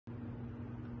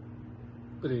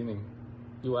Good evening.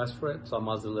 You asked for it, so I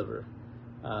must deliver.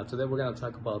 Today we're going to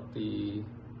talk about the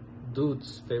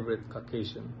dude's favorite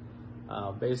Caucasian.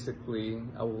 Basically,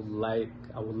 I would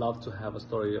love to have a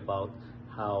story about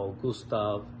how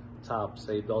Gustav Taps,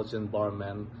 a Belgian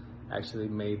barman, actually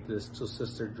made these two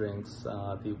sister drinks,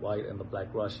 the white and the black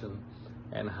Russian,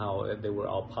 and how they were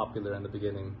all popular in the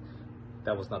beginning.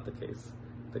 That was not the case.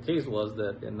 The case was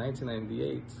that in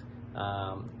 1998,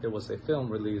 there was a film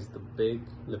released, The Big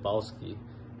Lebowski.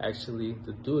 Actually,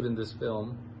 the dude in this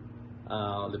film,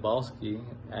 Lebowski,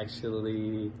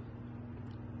 actually,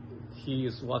 he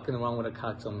is walking around with a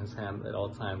cocktail in his hand at all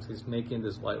times. He's making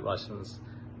these white Russians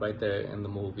right there in the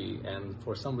movie, and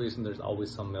for some reason there's always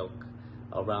some milk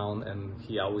around, and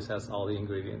he always has all the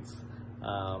ingredients.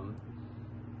 I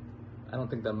don't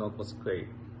think that milk was great.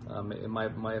 It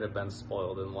might have been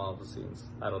spoiled in one of the scenes.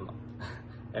 I don't know.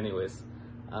 Anyways,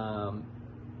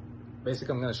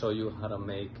 basically I'm going to show you how to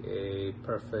make a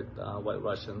perfect white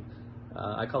Russian.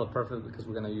 I call it perfect because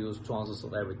we're going to use 2 ounces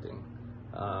of everything.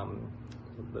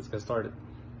 Let's get started.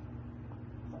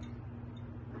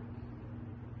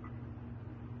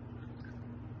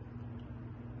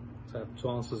 So I have 2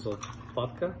 ounces of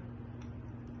vodka,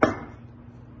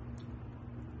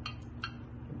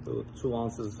 2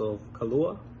 ounces of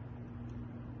Kahlua,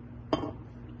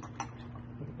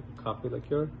 coffee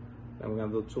liqueur, and we're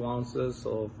gonna do 2 ounces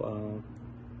of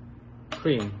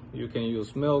cream. You can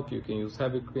use milk, you can use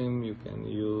heavy cream, you can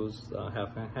use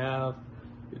half and half,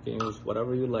 you can use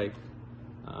whatever you like.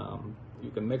 You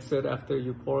can mix it after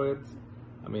you pour it.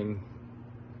 I mean,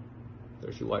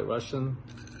 there's your white Russian.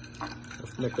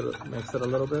 Let's mix it a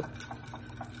little bit.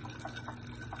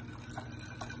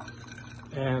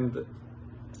 And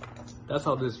that's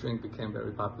how this drink became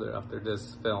very popular after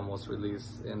this film was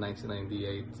released in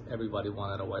 1998. Everybody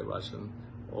wanted a white Russian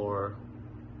or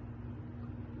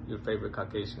your favorite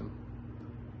Caucasian.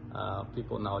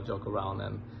 People now joke around,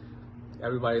 and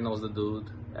everybody knows the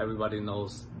dude, everybody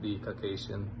knows the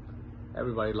Caucasian,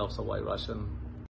 everybody loves a white Russian.